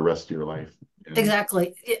treat it the rest of your life. And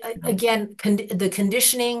Exactly. you know, Again, the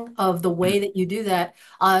conditioning of the way that you do that.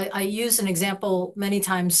 I use an example many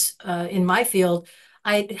times in my field.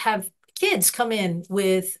 I have kids come in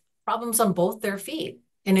with problems on both their feet,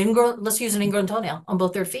 an ingrown, let's use an ingrown toenail on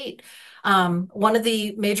both their feet. One of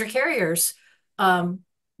the major carriers, um,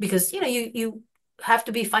 because you have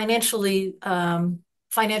to be financially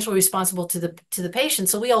responsible to the patient.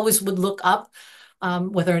 So we always would look up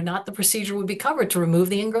whether or not the procedure would be covered to remove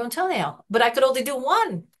the ingrown toenail. But I could only do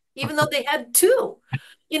one, even though they had two.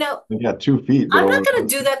 You know, they got 2 feet, but I'm not only going one.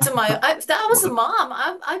 to do that to if that was a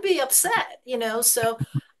mom, I'd be upset. So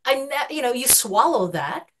you swallow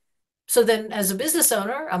that. So then as a business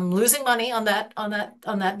owner, I'm losing money on that.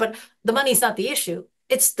 But the money's not the issue.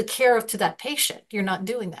 It's the care to that patient. You're not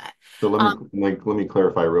doing that. So let me Um, let me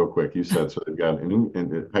clarify real quick. You said so they've got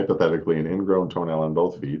hypothetically an ingrown toenail on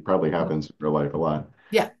both feet. Probably happens in real life a lot.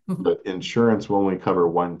 yeah. Mhm. But insurance will only cover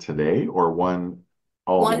one today or one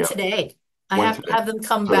One altogether. today. I One have to today. have them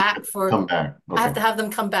come So back for come back. I have Okay. to have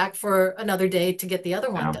them come back for another day to get the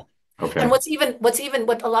other one Yeah. done. And Okay. what's even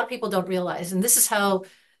what a lot of people don't realize, and this is how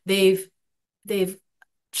they've they've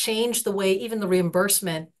changed the way even the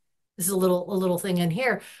reimbursement is a little thing in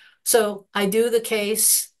here. So I do the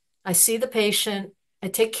case, I see the patient, I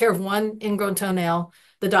take care of one ingrown toenail.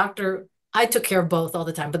 The doctor, I took care of both all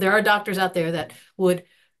the time, but there are doctors out there that would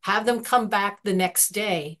have them come back the next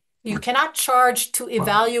day. You cannot charge to Wow.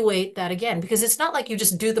 evaluate that again because it's not like you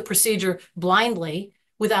just do the procedure blindly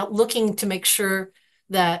without looking to make sure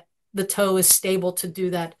that the toe is stable to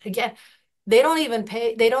do that again. They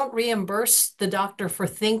don't reimburse the doctor for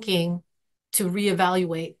thinking to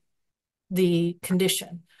reevaluate the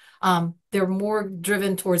condition. They're more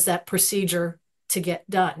driven towards that procedure to get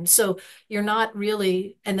done. So you're not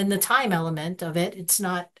really, and then the time element of it, it's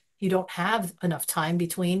not, you don't have enough time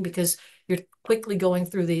between because you're quickly going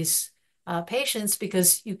through these patients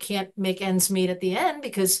because you can't make ends meet at the end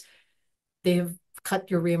because they've cut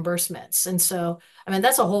your reimbursements. And so, I mean,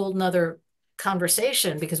 that's a whole nother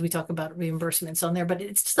conversation because we talk about reimbursements on there, but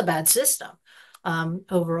it's just a bad system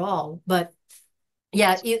overall. But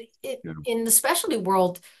yeah, Yeah. in the specialty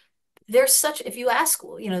world, there's such, if you ask,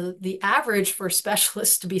 the average for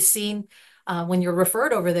specialists to be seen when you're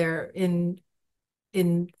referred over there in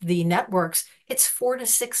the networks, it's 4 to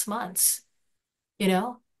 6 months, you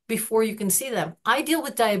know, before you can see them. I deal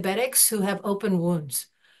with diabetics who have open wounds.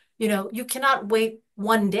 You cannot wait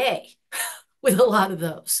one day with a lot of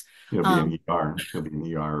those. It'll be an Um, ER. It'll be an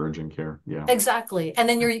ER urgent care. Yeah. exactly. And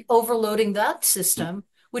then you're overloading that system,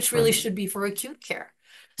 which really Right. should be for acute care.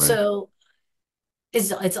 Right. So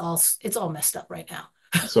it's all messed up right now.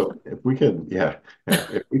 So if we could, yeah,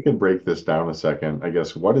 if we could break this down a second, I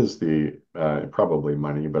guess what is the probably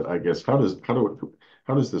money, but I guess how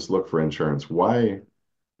does this look for insurance? Why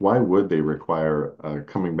would they require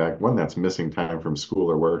coming back one that's missing time from school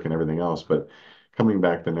or work and everything else, but coming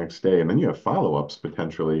back the next day, and then you have follow-ups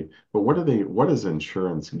potentially. But what does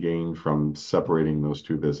insurance gain from separating those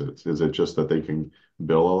two visits? Is it just that they can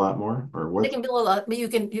bill a lot more, or They what? can bill a lot, but you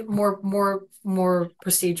can more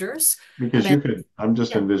procedures. I Because mean, I'm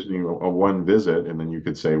just yeah, envisioning a one visit, and then you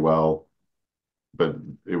could say, well, but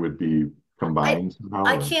it would be I combined somehow,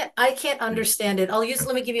 I or can't I can't yeah. understand it.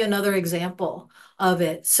 Let me give you another example of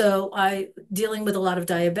it. So I dealing with a lot of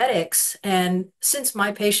diabetics, and since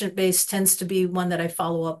my patient base tends to be one that I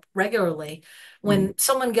follow up regularly, Mm, when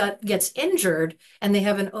someone gets injured and they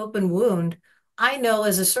have an open wound, I know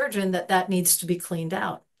as a surgeon that that needs to be cleaned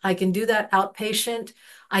out. I can do that outpatient.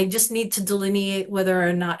 I just need to delineate whether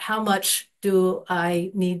or not how much do I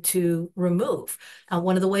need to remove.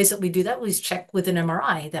 One of the ways that we do that is check with an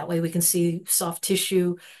MRI. That way we can see soft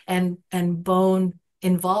tissue and bone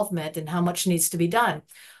involvement and how much needs to be done.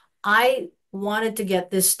 I wanted to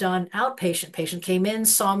get this done outpatient. Patient came in,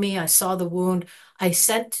 saw me, I saw the wound. I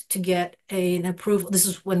sent to get an approval. This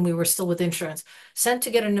is when we were still with insurance. Sent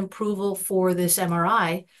to get an approval for this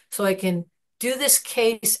MRI so I can do this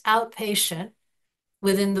case outpatient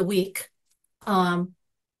within the week. Um,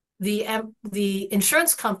 the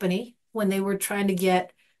insurance company, when they were trying to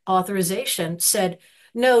get authorization, said,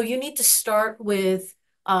 no, you need to start with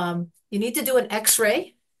you need to do an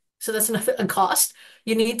X-ray. So that's another a cost.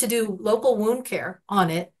 You need to do local wound care on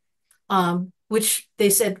it, which they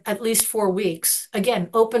said at least 4 weeks. Again,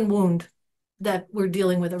 open wound that we're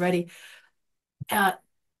dealing with already. Uh,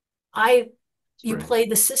 I you right. play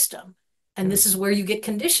the system. And Yeah. this is where you get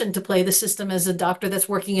conditioned to play the system as a doctor that's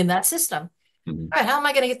working in that system. Mhm. All right, how am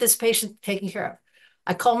I going to get this patient taken care of?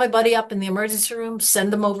 I call my buddy up in the emergency room,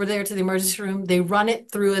 send them over there to the emergency room. They run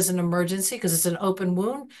it through as an emergency because it's an open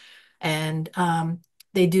wound. And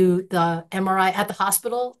they do the MRI at the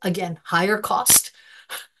hospital. Again, higher cost.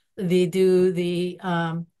 They do the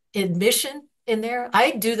admission in there.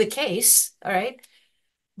 I do the case. All right.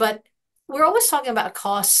 But we're always talking about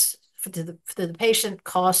costs to the patient,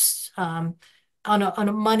 costs on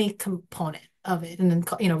a money component of it. And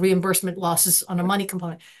then, reimbursement losses on a money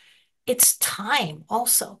component. It's time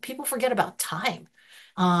also. People forget about time,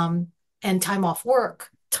 um, and time off work,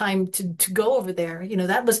 time to go over there.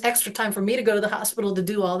 That was extra time for me to go to the hospital to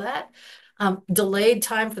do all that. Delayed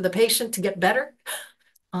time for the patient to get better.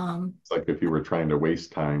 Um, It's like if you were trying to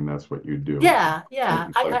waste time, that's what you do. yeah, yeah.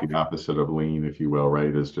 It's like the opposite of lean, if you will,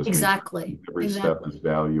 right? Is just make sure Exactly, every step is exactly.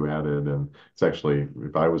 value added. And it's actually,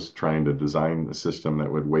 if I was trying to design a system that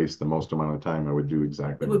would waste the most amount of time, I would do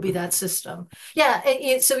exactly It would what be the that system. Yeah.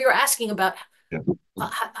 So you're asking about yeah.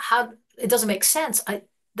 how it doesn't make sense.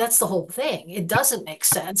 That's the whole thing. It doesn't make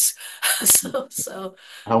sense. So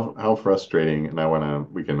How frustrating, and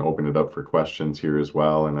we can open it up for questions here as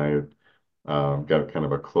well. And I got kind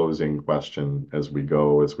of a closing question as we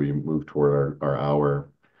go, as we move toward our hour.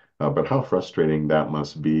 But how frustrating that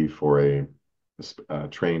must be for a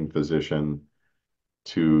trained physician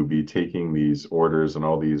to be taking these orders and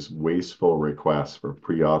all these wasteful requests for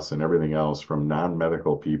pre-auths and everything else from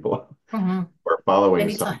non-medical people mhm, who are following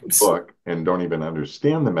many some times. book and don't even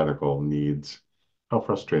understand the medical needs. How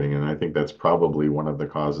frustrating. And I think that's probably one of the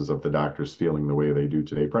causes of the doctors feeling the way they do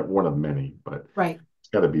today. Probably one of many, but Right. it's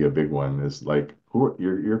got to be a big one. Is like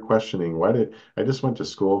you're questioning why did I just went to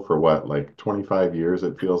school for what, like 25 years?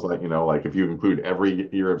 It feels like, like if you include every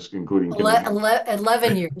year of including kindergarten.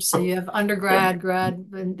 11 years. So you have Yeah. undergrad, grad,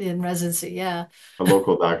 and residency. Yeah. A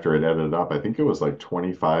local doctor had added up. I think it was like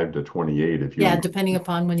 25 to 28 if you Yeah. include Depending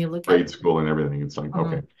upon when you look at grade it. school and everything. It's like,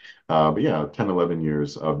 okay. Mhm. But yeah, 10, 11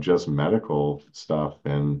 years of just medical stuff.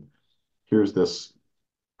 And here's this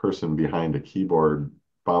person behind a keyboard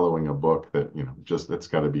following a book that, just it's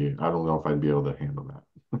got to be, I don't know if I'd be able to handle that.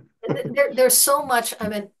 There's so much. I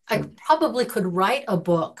mean, I Yeah. probably could write a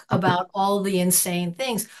book about all the insane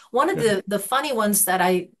things. One of Yeah. the funny ones that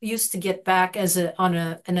I used to get back as in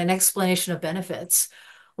an explanation of benefits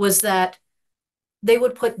was that they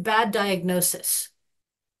would put bad diagnosis.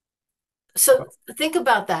 So think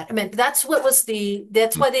about that. I mean, that's why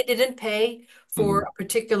they didn't pay for Mhm. a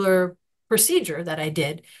particular procedure that I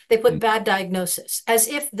did. They put Mhm. bad diagnosis as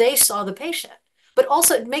if they saw the patient. But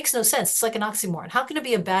also it makes no sense. It's like an oxymoron. How can it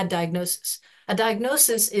be a bad diagnosis? A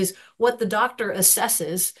diagnosis is what the doctor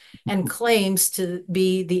assesses and claims to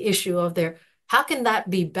be the issue of their. How can that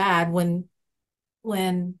be bad when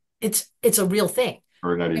it's a real thing?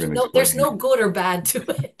 Or not even There's explaining no it. good or bad to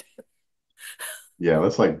it. Yeah,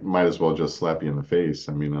 that's like, might as well just slap you in the face.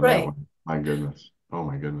 I mean, on that Right. one. My goodness. Oh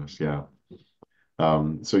my goodness. Yeah.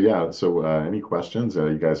 So yeah, so any questions?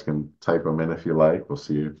 You guys can type them in if you like. We'll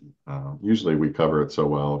see if usually we cover it so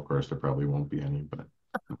well. Of course, there probably won't be any, but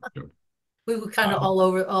We were kind of um,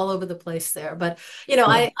 all over the place there. But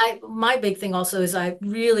yeah. my big thing also is I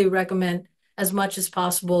really recommend as much as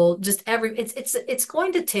possible, just it's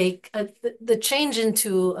going to take the change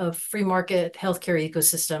into a free market healthcare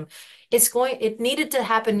ecosystem. It needed to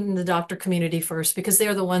happen in the doctor community first because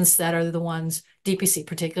they're the ones that are the ones, DPC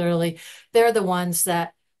particularly, they're the ones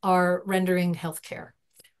that are rendering healthcare.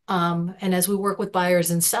 And as we work with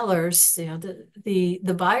buyers and sellers,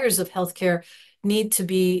 the buyers of healthcare need to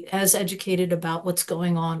be as educated about what's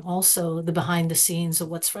going on, also the behind the scenes of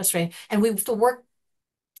what's frustrating. And we have to work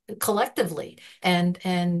collectively, and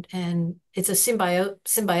it's a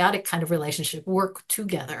symbiotic kind of relationship, work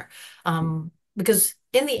together. Because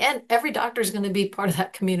in the end, every doctor is going to be part of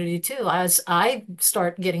that community too, as I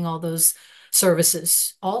start getting all those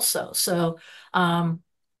services also. So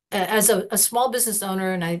as a small business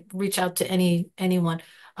owner, and I reach out to anyone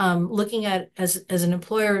looking at as an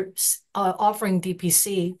employer offering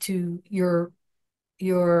DPC to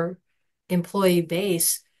your employee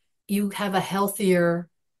base, you have a healthier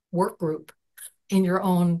work group in your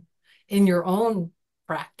own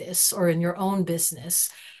practice or in your own business.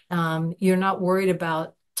 You're not worried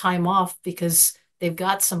about time off because they've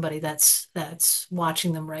got somebody that's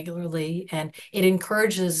watching them regularly, and it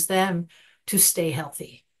encourages them to stay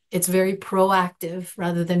healthy. It's very proactive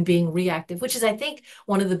rather than being reactive, which is, I think,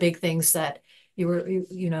 one of the big things that we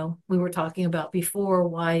were talking about before,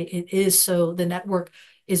 why it is so the network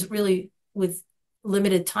is really with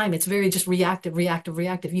limited time. It's very just reactive, reactive,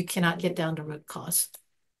 reactive. You cannot get down to root cause.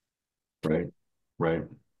 Right. Right.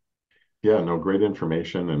 Yeah, no, great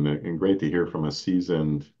information and great to hear from a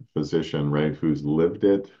seasoned physician, right, who's lived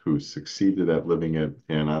it, who's succeeded at living it.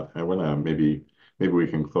 And I want to maybe we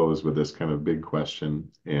can close with this kind of big question.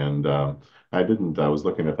 And I was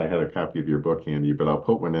looking if I had a copy of your book, Andy, but I'll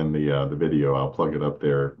put one in the video. I'll plug it up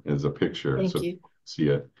there as a picture so Thank people you. can see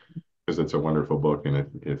it because it's a wonderful book. And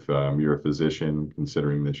if you're a physician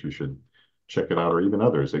considering this, you should check it out, or even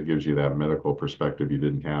others. It gives you that medical perspective you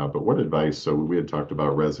didn't have. But what advice? So we had talked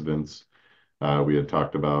about residents. We had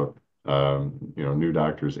talked about new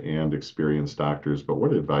doctors and experienced doctors, but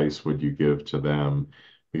what advice would you give to them?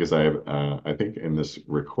 Because I think in this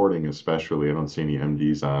recording especially, I don't see any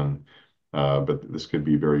MDs on, but this could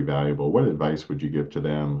be very valuable. What advice would you give to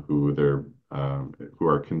them who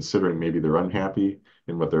are considering, maybe they're unhappy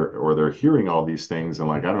in they're hearing all these things and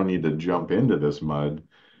like, I don't need to jump into this mud.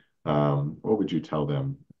 What would you tell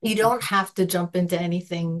them? You don't have to jump into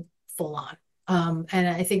anything full on. And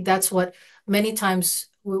I think that's what many times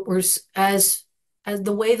we're as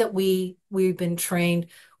the way that we've been trained,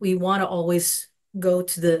 we want to always go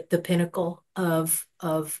to the pinnacle of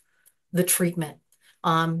the treatment.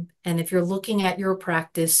 And if you're looking at your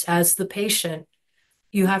practice as the patient,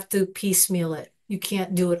 you have to piecemeal it. You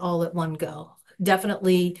can't do it all at one go.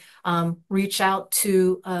 Definitely reach out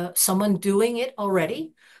to someone doing it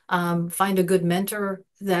already. Find a good mentor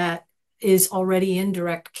that is already in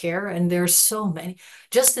direct care. And there's so many.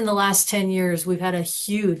 Just in the last 10 years, we've had a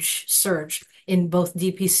huge surge in both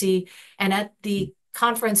DPC, and at the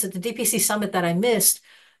conference at the DPC summit that I missed,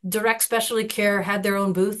 direct specialty care had their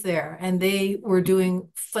own booth there, and they were doing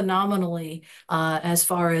phenomenally as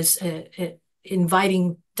far as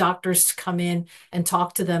inviting doctors to come in and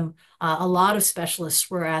talk to them. A lot of specialists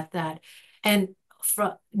were at that. And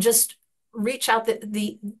just reach out.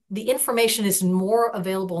 The information is more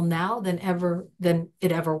available now than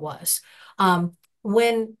it ever was.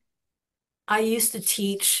 When I used to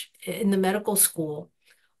teach in the medical school,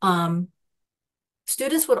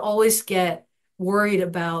 students would always get worried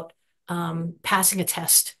about passing a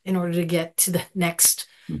test in order to get to the next,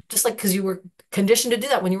 just like because you were conditioned to do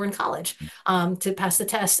that when you were in college, to pass the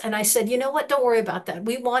test. And I said, you know what? Don't worry about that.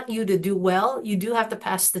 We want you to do well. You do have to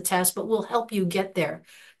pass the test, but we'll help you get there.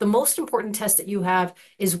 The most important test that you have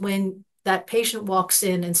is when that patient walks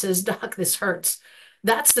in and says, Doc, this hurts.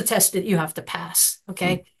 That's the test that you have to pass.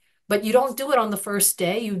 Okay. But you don't do it on the first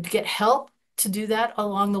day. You get help to do that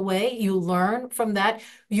along the way. You learn from that.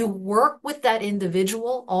 You work with that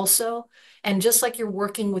individual also. And just like you're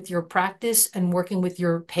working with your practice and working with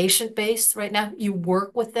your patient base right now, you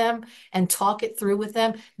work with them and talk it through with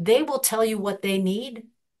them. They will tell you what they need.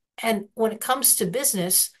 And when it comes to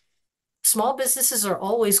business, small businesses are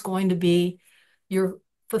always going to be you're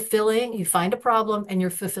you find a problem and you're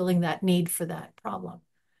fulfilling that need for that problem.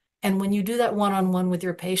 And when you do that one-on-one with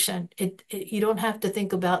your patient, you don't have to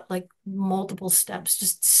think about like multiple steps.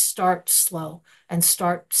 Just start slow and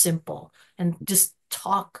start simple and just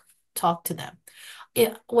talk to them.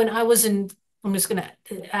 When I was I'm just going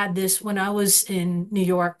to add this. When I was in New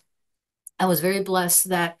York, I was very blessed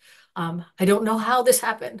that I don't know how this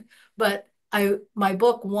happened, but my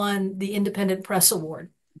book won the Independent Press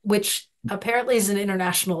Award, which apparently is an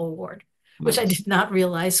international award, which I Nice. did not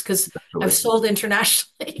realize because I've Congratulations. sold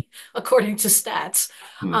internationally according to stats.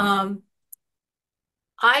 Hmm. Um,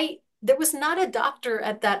 I there was not a doctor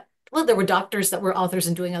at that. Well, there were doctors that were authors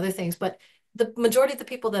and doing other things, but the majority of the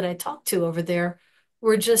people that I talked to over there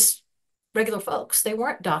were just regular folks. They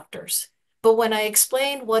weren't doctors. But when I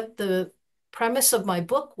explained what the premise of my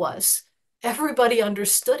book was, everybody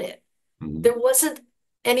understood it. Mhm. There wasn't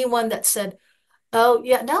anyone that said, oh,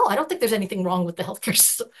 yeah, no, I don't think there's anything wrong with the healthcare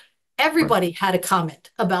system. Right. Everybody had a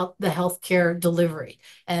comment about the healthcare delivery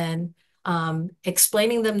and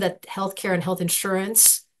explaining them that healthcare and health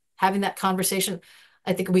insurance, having that conversation.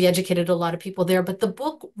 I think we educated a lot of people there, but the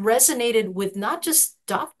book resonated with not just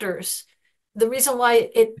doctors. The reason why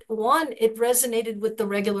it resonated with the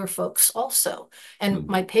regular folks also. And Mhm.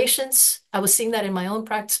 my patients, I was seeing that in my own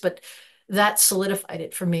practice, but that solidified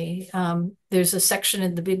it for me. There's a section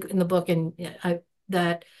in the book and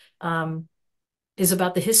that um, is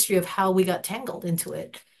about the history of how we got tangled into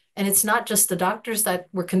it. And it's not just the doctors that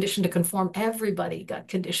were conditioned to conform, everybody got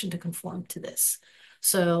conditioned to conform to this.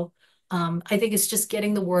 So I think it's just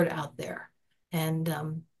getting the word out there. And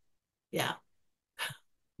yeah.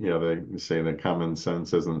 Yeah, they say that common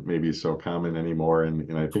sense isn't maybe so common anymore.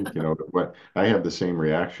 And I think, what I have the same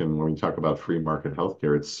reaction when we talk about free market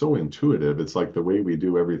healthcare. It's so intuitive. It's like the way we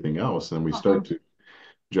do everything else. And we start Uh-huh. to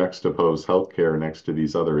juxtapose healthcare next to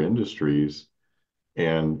these other industries.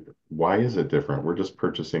 And why is it different? Are just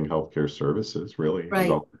purchasing healthcare services, really, is Right.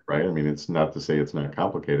 all, right? I mean, it's not to say it's not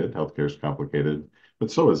complicated. Healthcare is complicated, but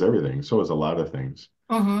so is everything. So is a lot of things.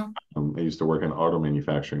 Mm-hmm. I used to work in auto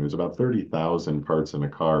manufacturing. There's about 30,000 parts in a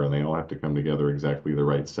car, and they all have to come together exactly the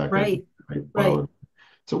right second, Right. right Right. quality.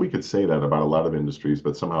 So we could say that about a lot of industries,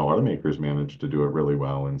 but somehow automakers manage to do it really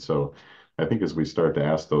well. And so I think as we start to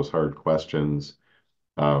ask those hard questions,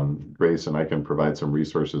 Grace and I can provide some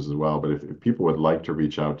resources as well. But if people would like to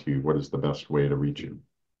reach out to you, what is the best way to reach you?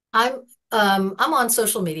 I'm on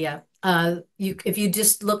social media. If you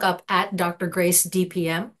just look up at Dr. Grace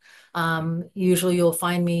DPM, usually you'll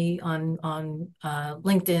find me on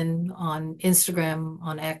LinkedIn, on Instagram,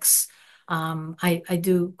 on X. I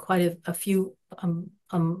do quite a few.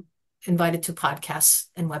 I'm invited to podcasts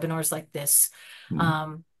and webinars like this. Mhm.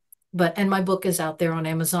 Um, and my book is out there on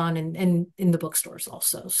Amazon and in the bookstores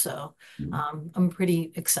also. So Mhm. I'm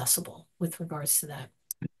pretty accessible with regards to that.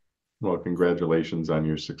 Well, congratulations on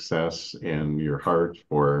your success and your heart I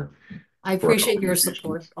for appreciate helping your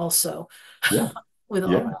support patients. also Yeah, with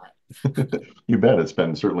all yeah. that. You bet. It's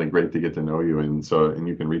been certainly great to get to know you. And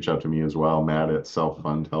you can reach out to me as well, Matt at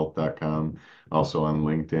selffundhealth.com, also on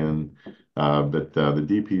LinkedIn. But the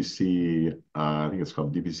DPC, I think it's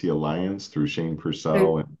called DPC Alliance through Shane There-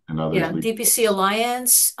 Purcell and others Yeah, lead. DPC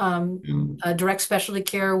Alliance, And Direct Specialty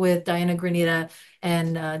Care with Diana Granita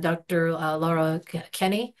and Dr. Laura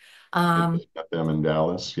Kenny. I Um, just met them in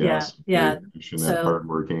Dallas. yeah, Yes, very yeah. passionate, So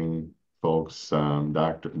hardworking folks.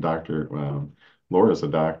 Laura's a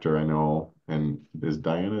doctor, I know. And is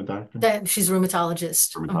Diana a doctor? that she's a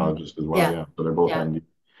rheumatologist. Mhm. Dermatologist as well. Yeah, Yeah. So they're both yeah, on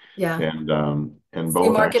yeah. and Free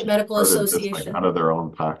both Market actually Medical started this like Association. out of their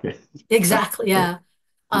own pocket. Exactly, yeah.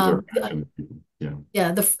 These are Um, passionate people. Yeah.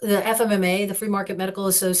 Yeah, the FMMA, the Free Market Medical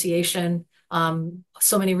Association,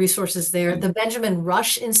 so many resources there. The Benjamin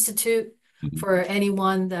Rush Institute Mhm. for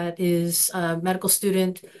anyone that is a medical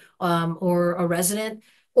student or a resident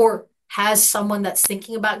or has someone that's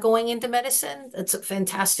thinking about going into medicine. It's a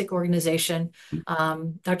fantastic organization.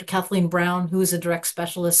 Dr. Kathleen Brown, who is a direct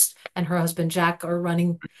specialist, and her husband Jack are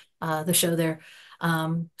running the show there.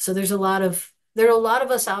 So there are a lot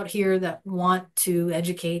of us out here that want to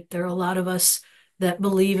educate. There are a lot of us that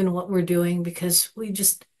believe in what we're doing because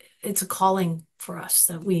it's a calling for us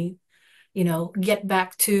that we, get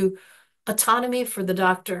back to autonomy for the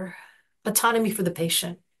doctor, autonomy for the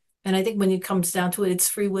patient. And I think when it comes down to it, it's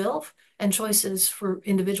free will and choices for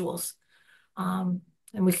individuals. Um,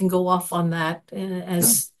 and we can go off on that Yeah.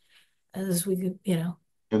 as we,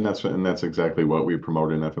 And that's exactly what we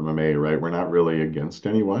promote in FMMA, right? We're not really against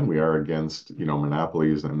anyone. We are against,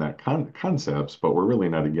 monopolies and that concepts, but we're really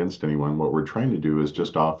not against anyone. What we're trying to do is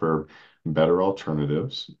just offer better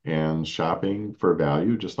alternatives and shopping for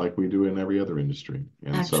value, just like we do in every other industry.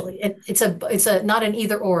 And so, actually, it's a not an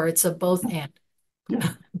either or, it's a both and. yeah.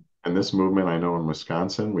 And this movement, I know in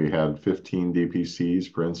Wisconsin, we had 15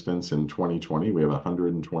 DPCs, for instance, in 2020. We have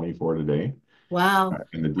 124 today. Wow.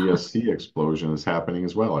 And the DSC explosion is happening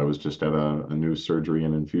as well. I was just at a new surgery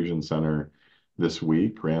and infusion center this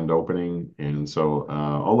week, grand opening, and so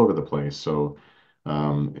all over the place. So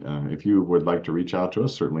if you would like to reach out to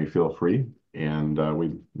us, certainly feel free. And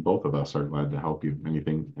we both of us are glad to help you.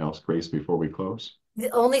 Anything else, Grace, before we close?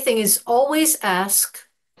 The only thing is always ask,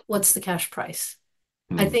 what's the cash price?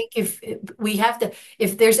 I Hmm. think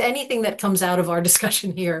if there's anything that comes out of our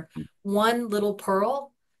discussion here, one little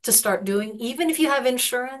pearl to start doing, even if you have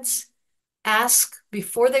insurance, ask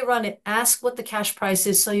before they run it, ask what the cash price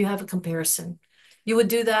is so you have a comparison. you would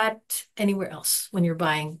do that anywhere else when you're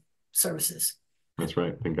buying services. That's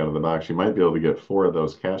right. Think out of the box. You might be able to get four of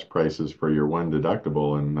those cash prices for your one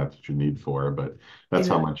deductible, and that's what you need for, but that's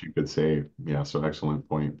how Exactly. much you could save. Yeah, so excellent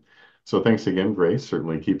point. So thanks again, Grace.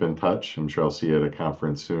 Certainly keep in touch. I'm sure I'll see you at a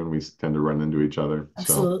conference soon. We tend to run into each other. So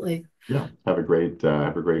Absolutely. yeah, have a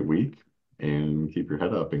great week and keep your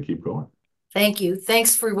head up and keep going. Thank you.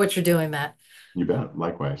 Thanks for what you're doing, Matt. You bet.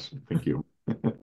 Likewise. Thank you.